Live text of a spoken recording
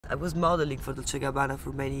I was modeling for Dolce & Gabbana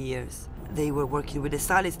for many years. They were working with a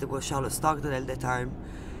stylist that was Charlotte Stockton at the time.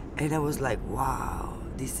 And I was like, wow,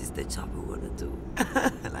 this is the job I want to do.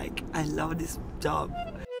 Like, I love this job.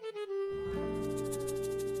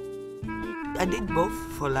 I did both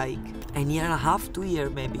for like a year and a half, 2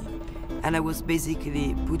 years maybe. And I was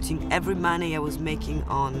basically putting every money I was making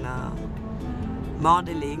on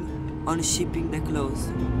modeling, on shipping the clothes.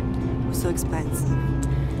 It was so expensive.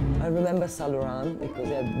 I remember Saint Laurent because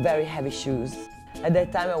they had very heavy shoes. At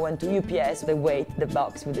that time I went to UPS, they weighed the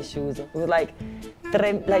box with the shoes. It was like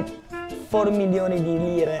 4 milioni di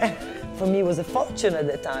lire. For me it was a fortune at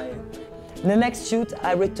the time. The next shoot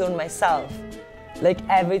I returned myself. Like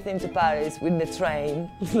everything to Paris with the train,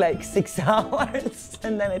 like 6 hours,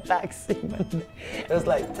 and then a taxi. It was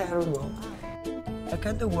like terrible. I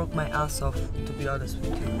kind of work my ass off, to be honest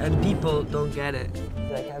with you, and people don't get it.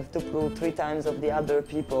 Like I have to prove 3 times of the other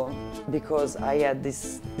people because I had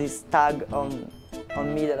this tag on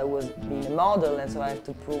me that I was being a model, and so I have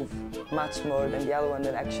to prove much more than the other one.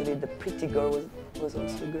 That actually the pretty girl was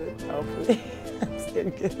also good. Hopefully, I'm still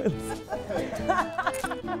good.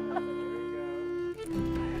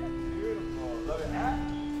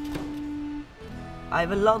 I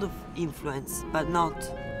have a lot of influence, but not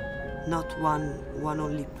one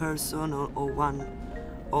only person or one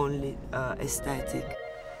only aesthetic.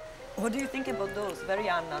 What do you think about those? Very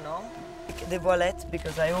Anna, no? The voilette,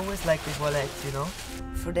 because I always like the voilette, you know,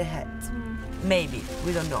 for the hat. Maybe,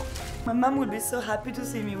 we don't know. My mom would be so happy to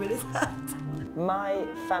see me with a hat. My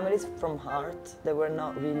family's from heart. They were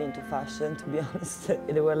not really into fashion, to be honest.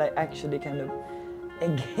 They were like actually kind of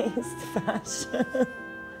against fashion.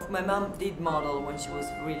 My mom did model when she was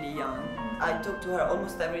really young. I talk to her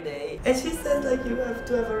almost every day. And she said, like, you have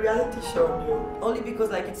to have a reality show on you. Only because,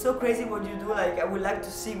 like, it's so crazy what you do, like, I would like to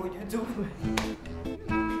see what you do.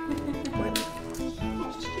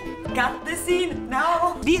 Cut the scene,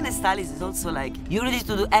 now! Being a stylist is also like, you really need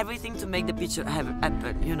to do everything to make the picture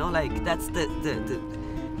happen, you know? Like, that's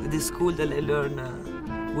the school that I learn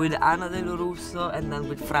with Anna Dello Russo and then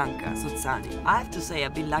with Franca Sozzani. I have to say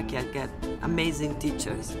I've been lucky. I get amazing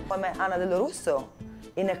teachers. I met Anna Dello Russo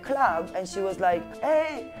in a club and she was like,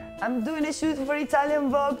 hey, I'm doing a shoot for Italian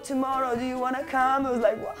Vogue tomorrow, do you want to come? I was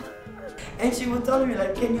like, what? And she would tell me,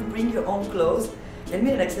 like, can you bring your own clothes? And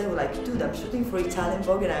me the next day were like, dude, I'm shooting for Italian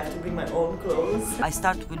Vogue and I have to bring my own clothes. I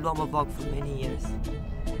started with L'Uomo Vogue for many years.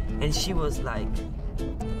 And she was like,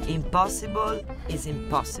 impossible is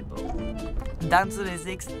impossible. Danzo des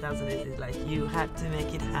Six, like, you have to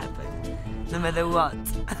make it happen, no matter what.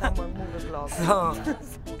 Someone move the clock. So,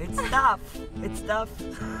 it's tough,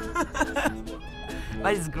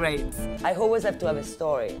 but it's great. I always have to have a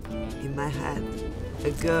story. In my head,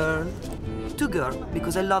 a girl, 2 girls,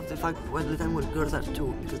 because I love the fact the time when girls are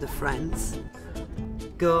 2, because the friends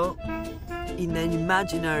go in an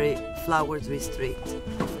imaginary flower tree street.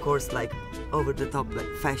 Of course, like, over the top,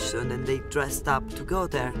 like fashion, and they dressed up to go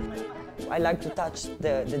there. I like to touch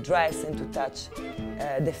the dress and to touch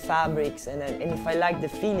the fabrics, and if I like the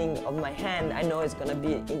feeling of my hand, I know it's gonna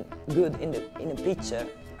be good in a picture.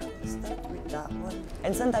 Start with that one.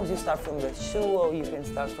 And sometimes you start from the shoe, or you can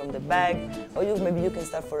start from the bag, or maybe you can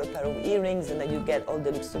start for a pair of earrings, and then you get all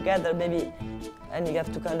the looks together, maybe, and you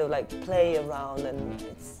have to kind of like play around, and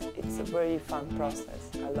it's a very fun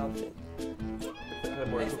process. I loved it.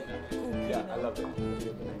 Yeah, I loved it.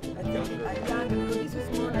 I done this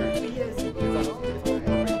was more than 3 years ago.